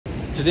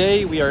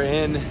Today we are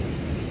in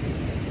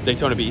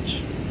Daytona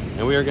Beach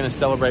and we are going to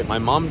celebrate my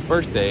mom's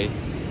birthday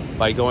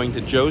by going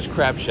to Joe's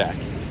Crab Shack.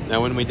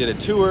 Now when we did a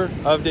tour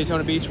of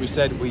Daytona Beach, we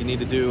said we need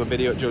to do a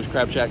video at Joe's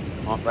Crab Shack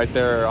right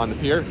there on the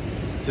pier.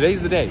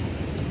 Today's the day.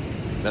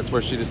 That's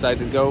where she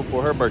decided to go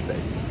for her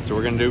birthday. So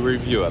we're going to do a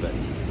review of it.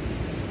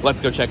 Let's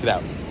go check it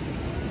out.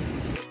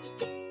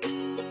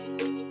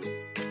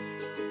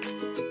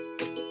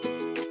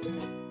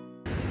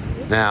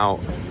 Now,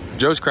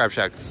 Joe's Crab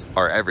Shacks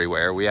are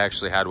everywhere. We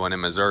actually had one in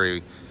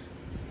Missouri.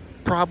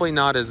 Probably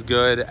not as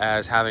good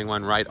as having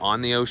one right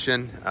on the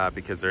ocean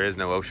because there is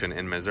no ocean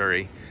in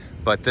Missouri.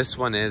 But this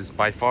one is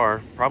by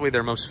far probably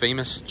their most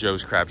famous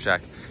Joe's Crab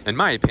Shack, in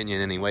my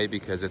opinion anyway,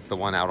 because it's the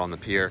one out on the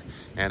pier.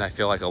 And I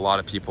feel like a lot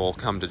of people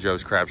come to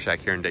Joe's Crab Shack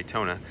here in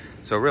Daytona.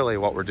 So really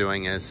what we're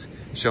doing is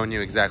showing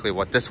you exactly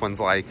what this one's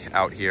like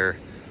out here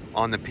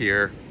on the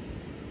pier.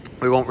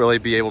 We won't really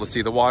be able to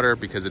see the water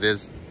because it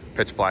is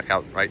pitch black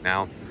out right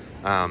now.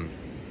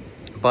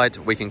 But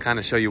we can kind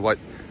of show you what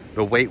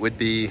the wait would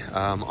be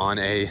on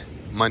a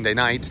Monday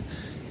night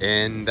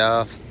in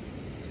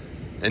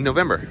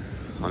November.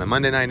 On a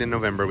Monday night in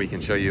November, we can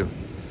show you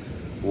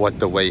what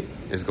the wait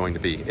is going to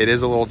be. It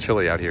is a little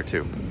chilly out here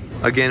too.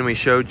 Again, we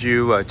showed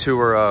you a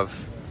tour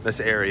of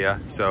this area,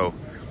 so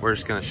we're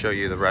just gonna show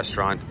you the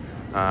restaurant.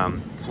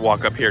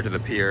 Walk up here to the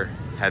pier,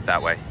 head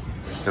that way.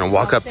 Gonna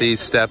walk up these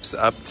steps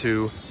up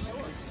to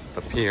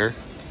the pier.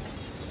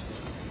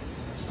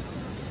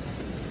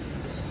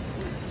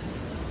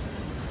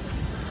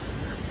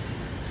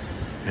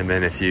 And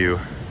then if you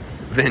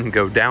then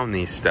go down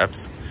these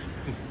steps,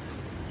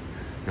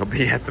 you'll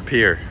be at the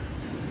pier.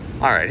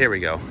 All right, here we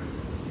go.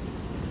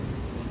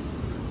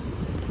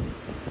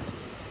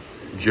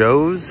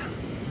 Joe's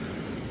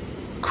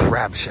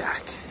Crab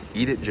Shack.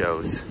 Eat at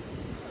Joe's.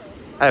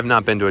 I have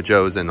not been to a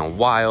Joe's in a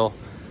while,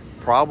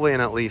 probably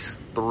in at least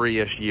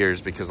 3-ish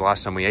years, because the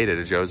last time we ate at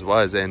a Joe's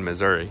was in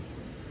Missouri.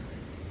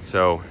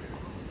 So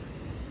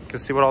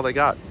let's see what all they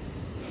got.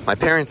 My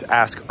parents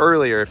asked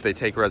earlier if they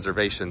take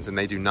reservations, and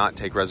they do not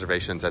take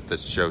reservations at the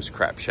Joe's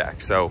Crab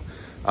Shack. So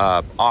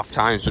off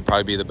times would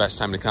probably be the best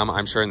time to come.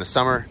 I'm sure in the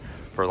summer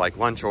for like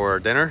lunch or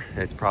dinner,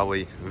 it's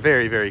probably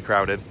very, very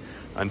crowded.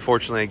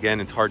 Unfortunately, again,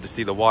 it's hard to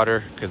see the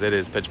water because it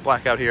is pitch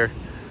black out here,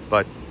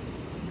 but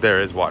there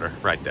is water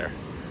right there.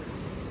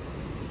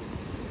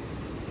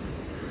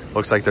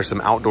 Looks like there's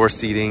some outdoor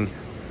seating.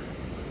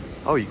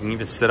 Oh, you can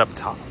even sit up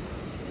top.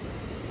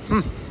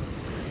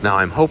 Now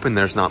I'm hoping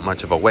there's not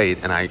much of a wait,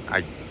 and I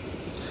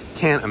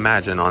can't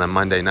imagine on a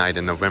Monday night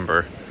in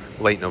November,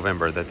 late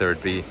November, that there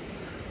would be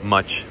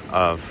much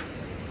of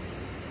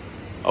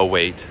a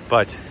wait,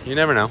 but you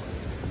never know.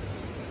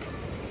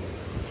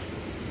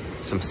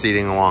 Some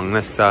seating along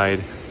this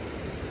side.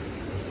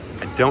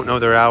 I don't know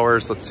their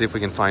hours. Let's see if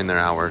we can find their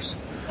hours.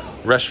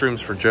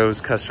 Restrooms for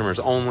Joe's customers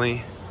only.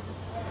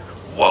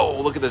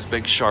 Whoa, look at this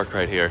big shark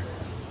right here.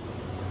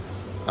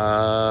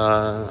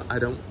 I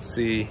don't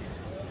see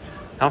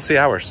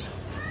hours.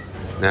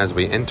 And as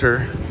we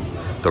enter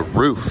the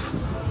roof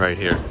right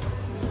here,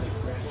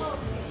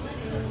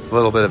 a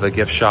little bit of a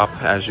gift shop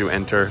as you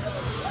enter.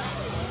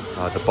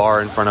 The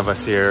bar in front of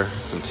us here,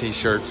 some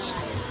t-shirts.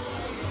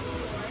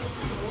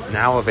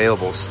 Now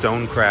available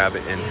stone crab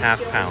in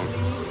half pound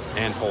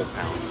and whole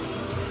pound.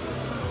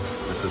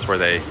 This is where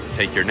they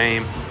take your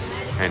name,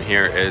 and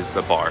here is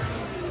the bar.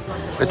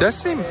 It does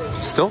seem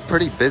still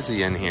pretty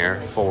busy in here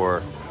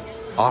for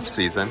off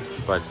season,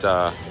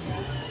 but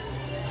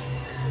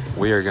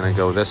we are gonna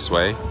go this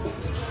way.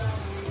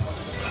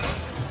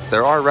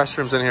 There are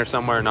restrooms in here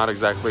somewhere, not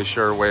exactly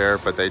sure where,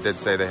 but they did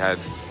say they had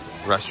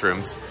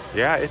restrooms.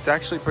 Yeah, it's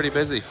actually pretty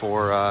busy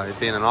for it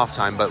being an off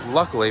time, but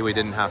luckily we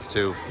didn't have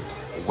to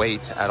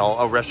wait at all.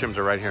 Oh, restrooms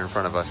are right here in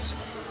front of us.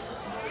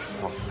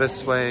 Off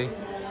this way.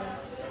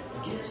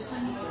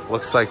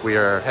 Looks like we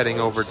are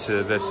heading over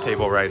to this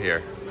table right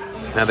here.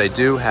 Now they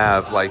do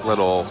have like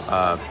little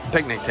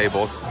picnic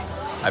tables.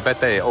 I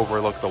bet they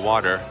overlook the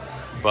water,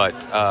 but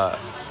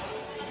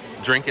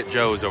drink at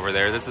Joe's over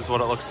there. This is what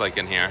it looks like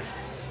in here.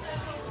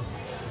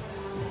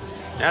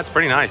 Yeah, it's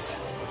pretty nice.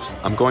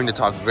 I'm going to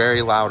talk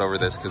very loud over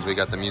this because we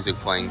got the music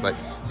playing, but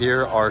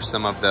here are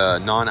some of the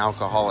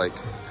non-alcoholic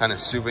kind of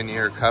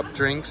souvenir cup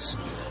drinks.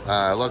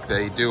 Look,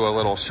 they do a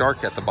little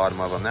shark at the bottom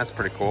of them. That's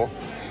pretty cool.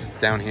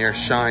 Down here,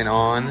 Shine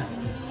On.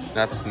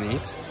 That's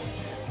neat.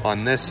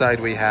 On this side,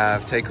 we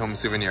have Take Home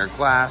Souvenir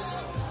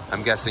Glass.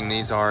 I'm guessing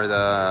these are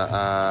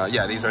the,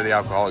 yeah, these are the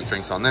alcoholic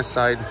drinks on this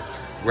side.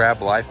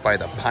 Grab Life by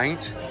the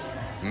Pint.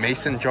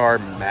 Mason Jar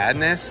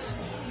Madness.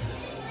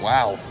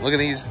 Wow, look at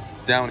these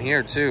down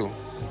here too.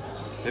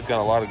 They've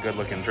got a lot of good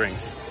looking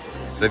drinks.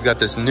 They've got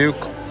this new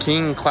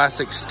King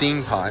Classic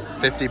Steam Pot,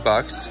 50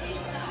 bucks.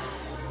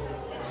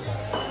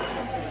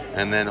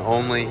 And then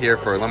only here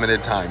for a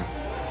limited time.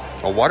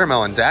 A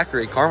Watermelon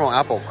Daiquiri Caramel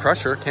Apple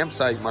Crusher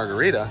Campsite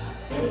Margarita.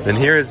 Then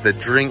here is the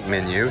drink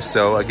menu.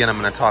 So again, I'm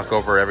gonna talk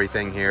over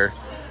everything here.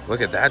 Look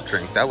at that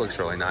drink, that looks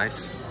really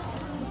nice.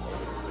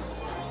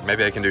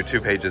 Maybe I can do 2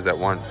 pages at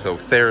once. So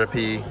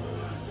Therapy,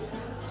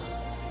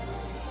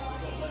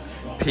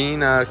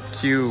 Pina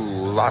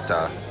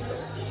Colada,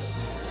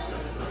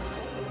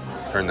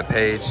 turn the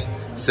page,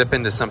 sip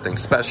into something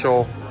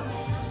special,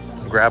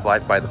 grab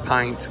life by the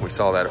pint. We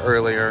saw that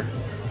earlier.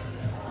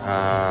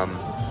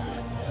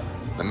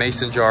 The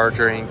mason jar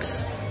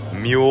drinks,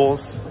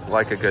 mules,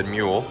 like a good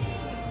mule.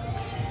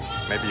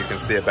 Maybe you can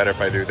see it better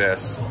if I do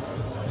this.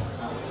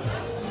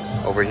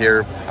 Over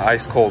here,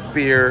 ice cold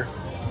beer.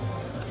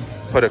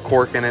 Put a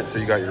cork in it so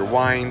you got your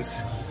wines.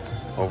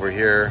 Over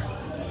here,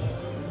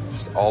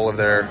 just all of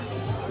their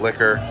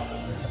liquor.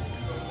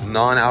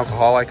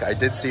 Non-alcoholic. I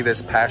did see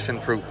this passion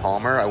fruit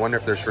Palmer. I wonder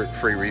if there's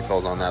free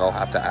refills on that. I'll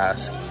have to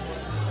ask.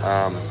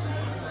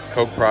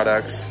 Coke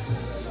products.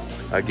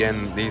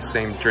 Again, these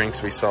same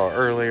drinks we saw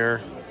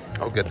earlier.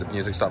 Oh, good, the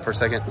music stopped for a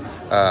second.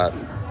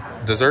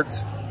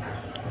 Desserts.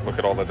 Look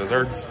at all the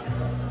desserts.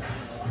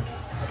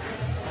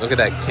 Look at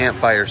that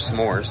campfire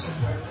s'mores.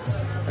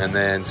 And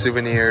then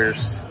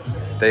souvenirs.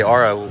 They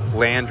are a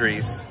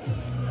Landry's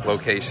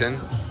location.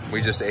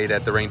 We just ate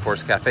at the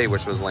Rainforest Cafe,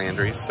 which was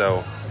Landry's.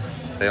 So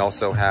they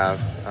also have,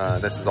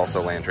 this is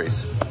also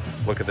Landry's.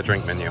 Look at the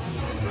drink menu.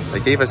 They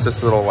gave us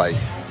this little like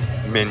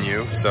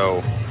menu.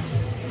 So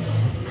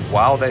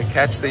while they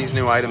catch these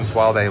new items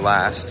while they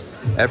last,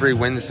 every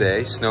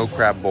Wednesday, snow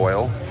crab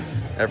boil.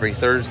 Every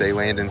Thursday,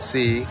 land and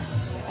sea.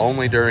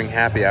 Only during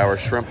happy hour,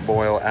 shrimp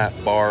boil at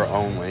bar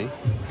only.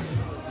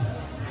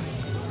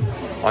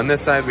 On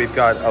this side, we've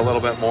got a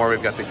little bit more.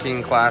 We've got the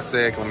King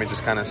Classic. Let me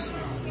just kind of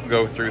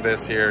go through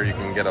this here. You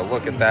can get a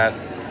look at that.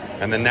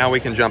 And then now we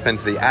can jump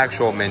into the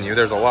actual menu.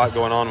 There's a lot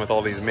going on with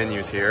all these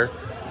menus here.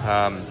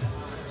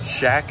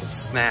 Shack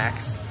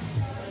Snacks.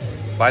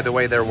 By the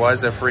way, there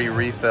was a free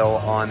refill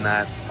on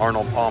that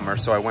Arnold Palmer,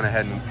 so I went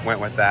ahead and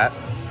went with that.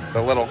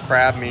 The little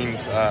crab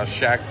means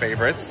Shack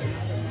favorites.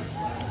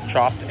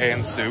 Chopped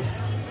and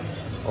souped.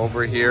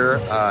 Over here,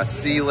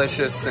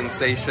 Sealicious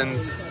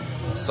Sensations.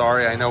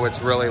 Sorry, I know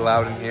it's really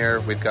loud in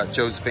here. We've got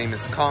Joe's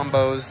Famous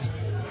Combos.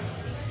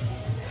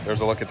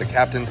 There's a look at the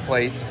captain's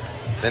plate.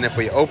 Then if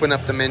we open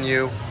up the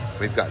menu,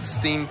 we've got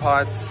steam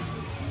pots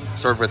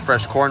served with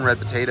fresh corn, red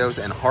potatoes,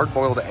 and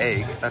hard-boiled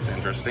egg. That's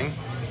interesting.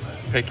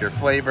 Pick your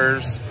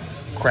flavors.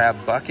 Crab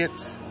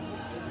buckets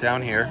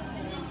down here.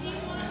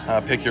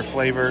 Pick your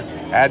flavor.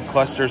 Add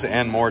clusters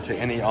and more to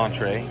any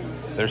entree.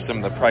 There's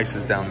some of the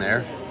prices down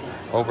there.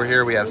 Over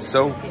here we have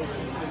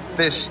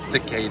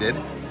sophisticated,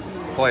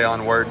 play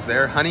on words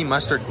there. Honey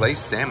mustard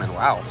glazed salmon.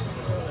 Wow,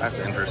 that's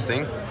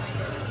interesting.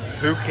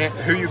 Who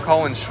you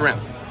calling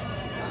shrimp?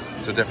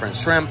 So different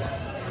shrimp.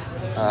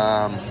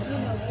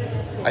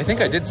 I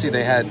think I did see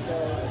they had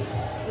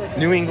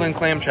New England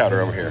clam chowder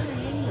over here.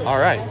 All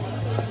right.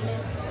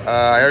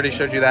 I already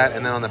showed you that.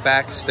 And then on the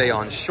back, stay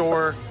on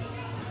shore.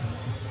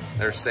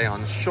 There's stay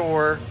on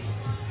shore.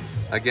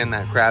 Again,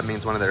 that crab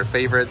means one of their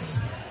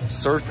favorites.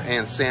 Surf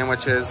and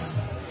sandwiches.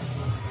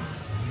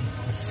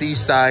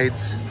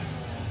 Seasides.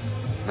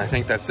 And I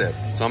think that's it.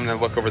 So I'm gonna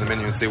look over the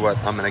menu and see what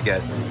I'm gonna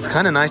get. It's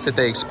kind of nice that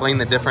they explain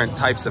the different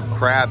types of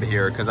crab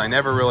here, because I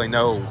never really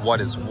know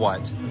what is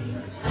what.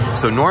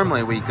 So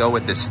normally we go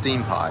with the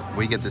steam pot.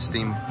 We get the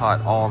steam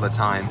pot all the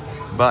time,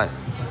 but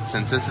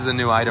since this is a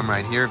new item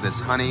right here, this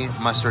honey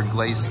mustard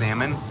glazed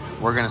salmon,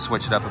 we're gonna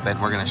switch it up a bit.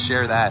 We're gonna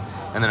share that.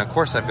 And then of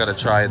course I've gotta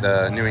try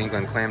the New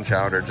England clam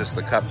chowder, just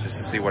the cup, just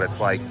to see what it's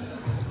like.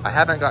 I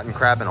haven't gotten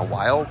crab in a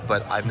while,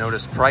 but I've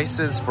noticed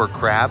prices for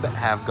crab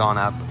have gone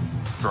up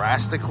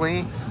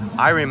drastically.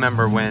 I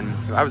remember when,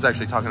 I was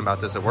actually talking about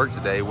this at work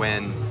today,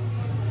 when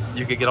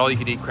you could get all you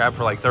could eat crab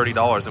for like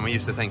 $30, and we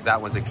used to think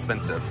that was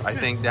expensive. I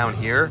think down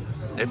here,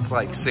 it's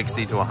like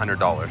 $60 to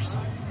 $100.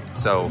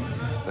 So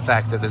the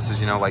fact that this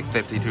is, you know, like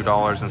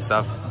 $52 and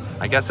stuff,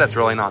 I guess that's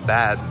really not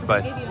bad,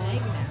 but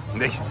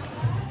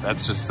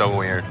that's just so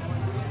weird.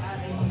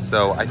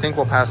 So I think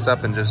we'll pass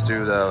up and just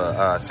do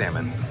the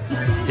salmon.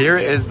 Here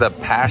is the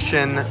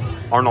Passion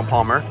Arnold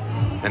Palmer.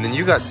 And then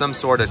you got some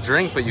sort of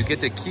drink, but you get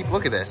to keep,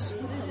 look at this.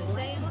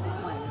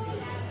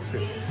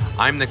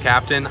 I'm the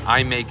captain,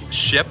 I make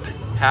ship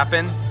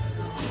happen.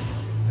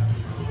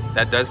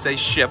 That does say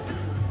ship.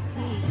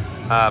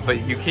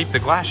 But you keep the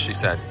glass, she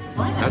said.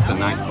 That's a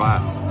nice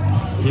glass.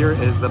 Here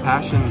is the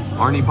Passion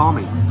Arnie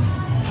Palmy.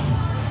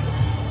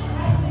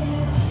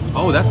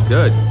 Oh, that's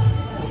good.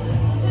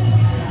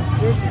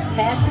 This is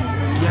Passion?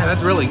 Yeah,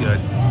 that's really good.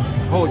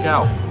 Holy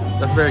cow,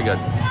 that's very good.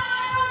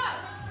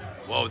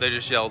 Whoa, they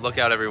just yelled, look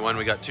out everyone,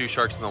 we got 2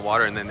 sharks in the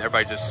water, and then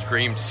everybody just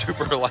screamed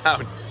super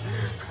loud.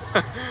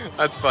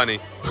 That's funny.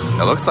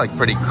 It looks like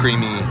pretty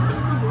creamy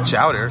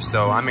chowder,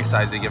 so I'm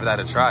excited to give that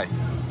a try.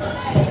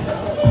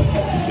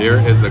 Here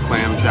is the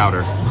clam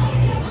chowder.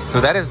 So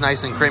that is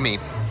nice and creamy.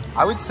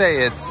 I would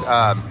say it's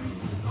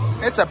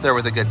up there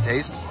with a good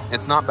taste.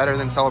 It's not better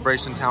than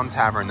Celebration Town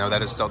Tavern, though.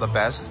 That is still the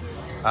best.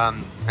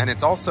 And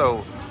it's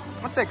also,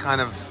 let's say,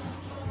 kind of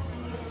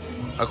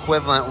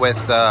equivalent with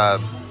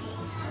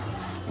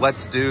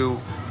Let's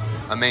Do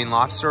a Maine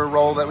lobster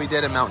roll that we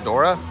did in Mount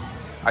Dora.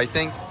 I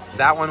think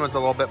that one was a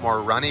little bit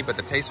more runny, but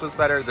the taste was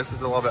better. This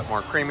is a little bit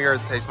more creamier.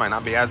 The taste might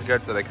not be as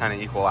good, so they kind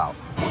of equal out.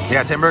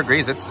 Yeah, Timber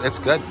agrees. It's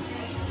good.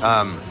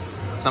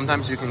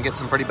 sometimes you can get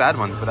some pretty bad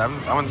ones, but that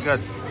one's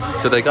good.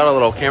 So they got a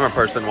little camera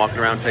person walking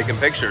around taking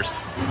pictures.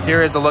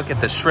 Here is a look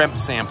at the shrimp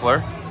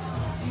sampler.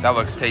 That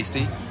looks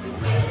tasty.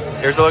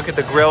 Here's a look at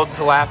the grilled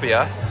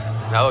tilapia.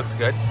 That looks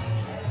good.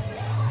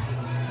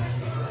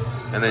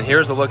 And then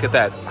here's a look at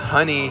that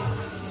honey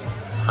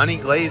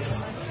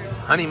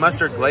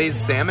mustard glazed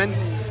salmon,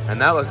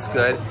 and that looks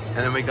good. And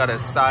then we got a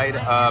side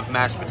of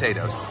mashed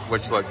potatoes,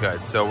 which look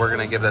good. So we're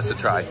gonna give this a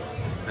try.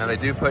 Now they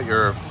do put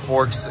your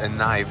forks and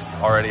knives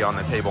already on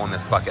the table in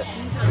this bucket.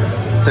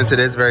 Since it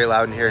is very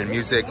loud in here and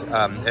music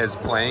is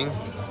playing,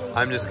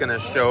 I'm not gonna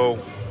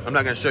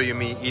show you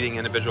me eating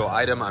individual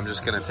item. I'm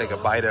just gonna take a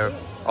bite of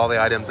all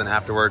the items, and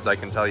afterwards I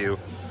can tell you,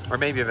 or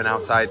maybe even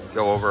outside,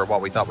 go over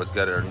what we thought was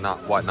good or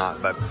not,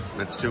 whatnot, but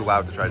it's too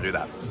loud to try to do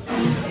that.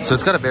 So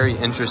it's got a very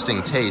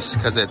interesting taste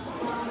because it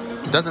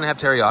doesn't have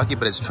teriyaki,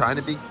 but it's trying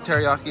to be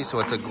teriyaki. So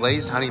it's a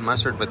glazed honey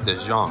mustard with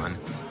Dijon.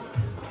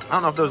 I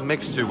don't know if those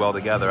mix too well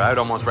together. I'd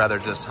almost rather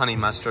just honey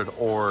mustard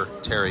or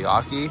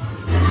teriyaki.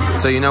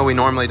 So you know we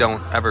normally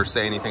don't ever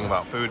say anything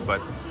about food,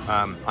 but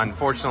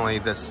unfortunately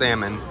this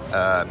salmon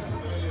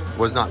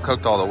was not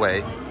cooked all the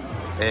way,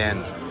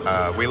 and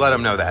we let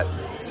them know that.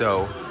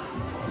 So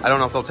I don't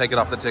know if they'll take it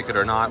off the ticket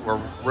or not.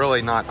 We're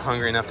really not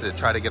hungry enough to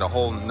try to get a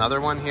whole nother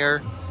one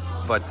here,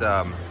 but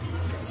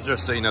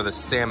just so you know, the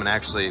salmon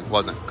actually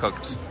wasn't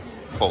cooked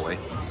fully.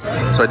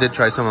 So I did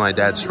try some of my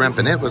dad's shrimp,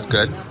 and it was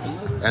good.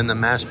 And the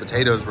mashed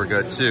potatoes were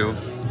good too.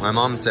 My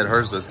mom said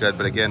hers was good,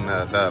 but again,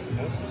 the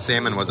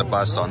salmon was a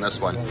bust on this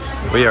one.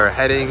 We are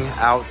heading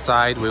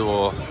outside. We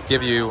will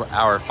give you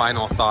our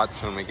final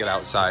thoughts when we get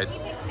outside.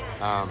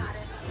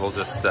 We'll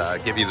just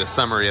give you the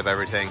summary of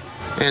everything.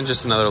 And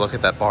just another look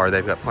at that bar.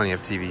 They've got plenty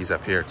of TVs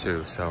up here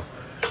too, so.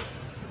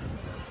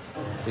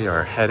 We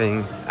are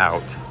heading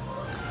out.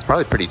 It's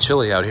probably pretty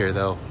chilly out here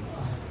though.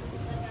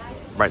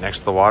 Right next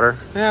to the water.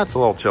 Yeah, it's a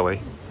little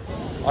chilly.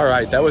 All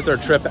right, that was our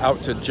trip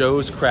out to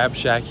Joe's Crab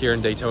Shack here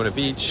in Daytona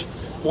Beach.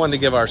 Wanted to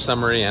give our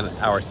summary and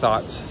our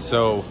thoughts.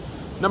 So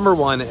number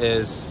one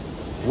is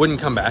wouldn't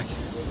come back.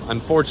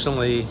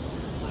 Unfortunately,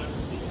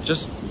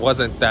 just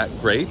wasn't that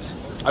great.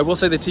 I will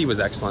say the tea was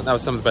excellent. That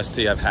was some of the best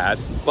tea I've had,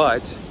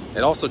 but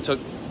it also took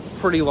a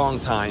pretty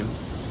long time,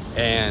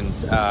 and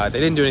they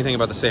didn't do anything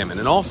about the salmon.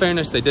 In all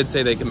fairness, they did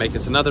say they could make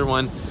us another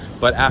one,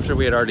 but after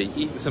we had already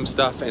eaten some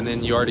stuff, and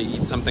then you already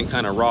eat something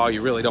kind of raw,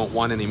 you really don't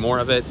want any more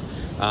of it.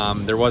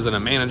 There wasn't a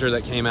manager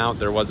that came out.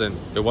 There wasn't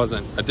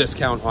a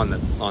discount on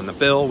the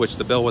bill, which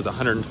the bill was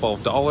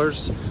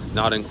 $112,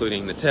 not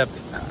including the tip.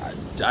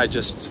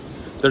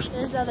 There's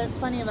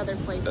plenty of other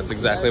places. That's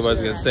exactly what I was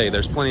gonna say.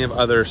 There's plenty of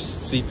other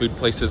seafood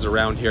places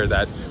around here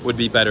that would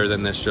be better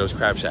than this Joe's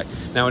Crab Shack.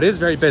 Now it is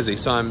very busy,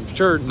 so I'm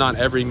sure not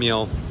every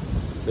meal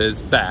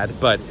is bad,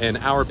 but in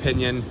our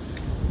opinion,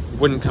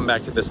 wouldn't come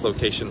back to this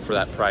location for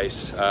that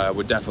price.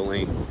 Would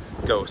definitely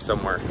go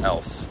somewhere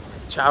else.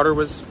 Chowder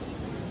was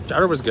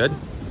good,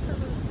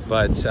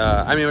 but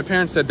I mean, my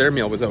parents said their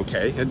meal was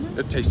okay.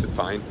 It tasted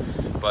fine,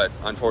 but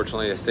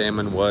unfortunately the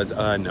salmon was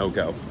a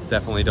no-go.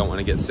 Definitely don't want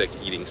to get sick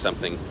eating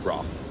something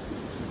raw.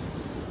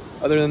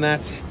 Other than that,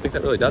 I think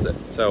that really does it.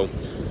 So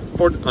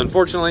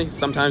unfortunately,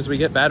 sometimes we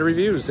get bad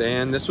reviews,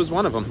 and this was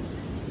one of them.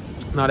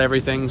 Not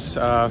everything's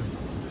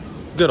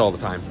good all the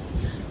time,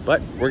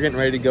 but we're getting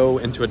ready to go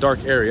into a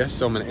dark area,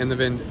 so I'm gonna end the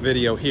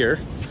video here.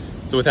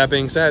 So with that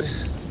being said,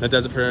 that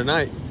does it for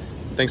tonight.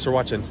 Thanks for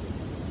watching.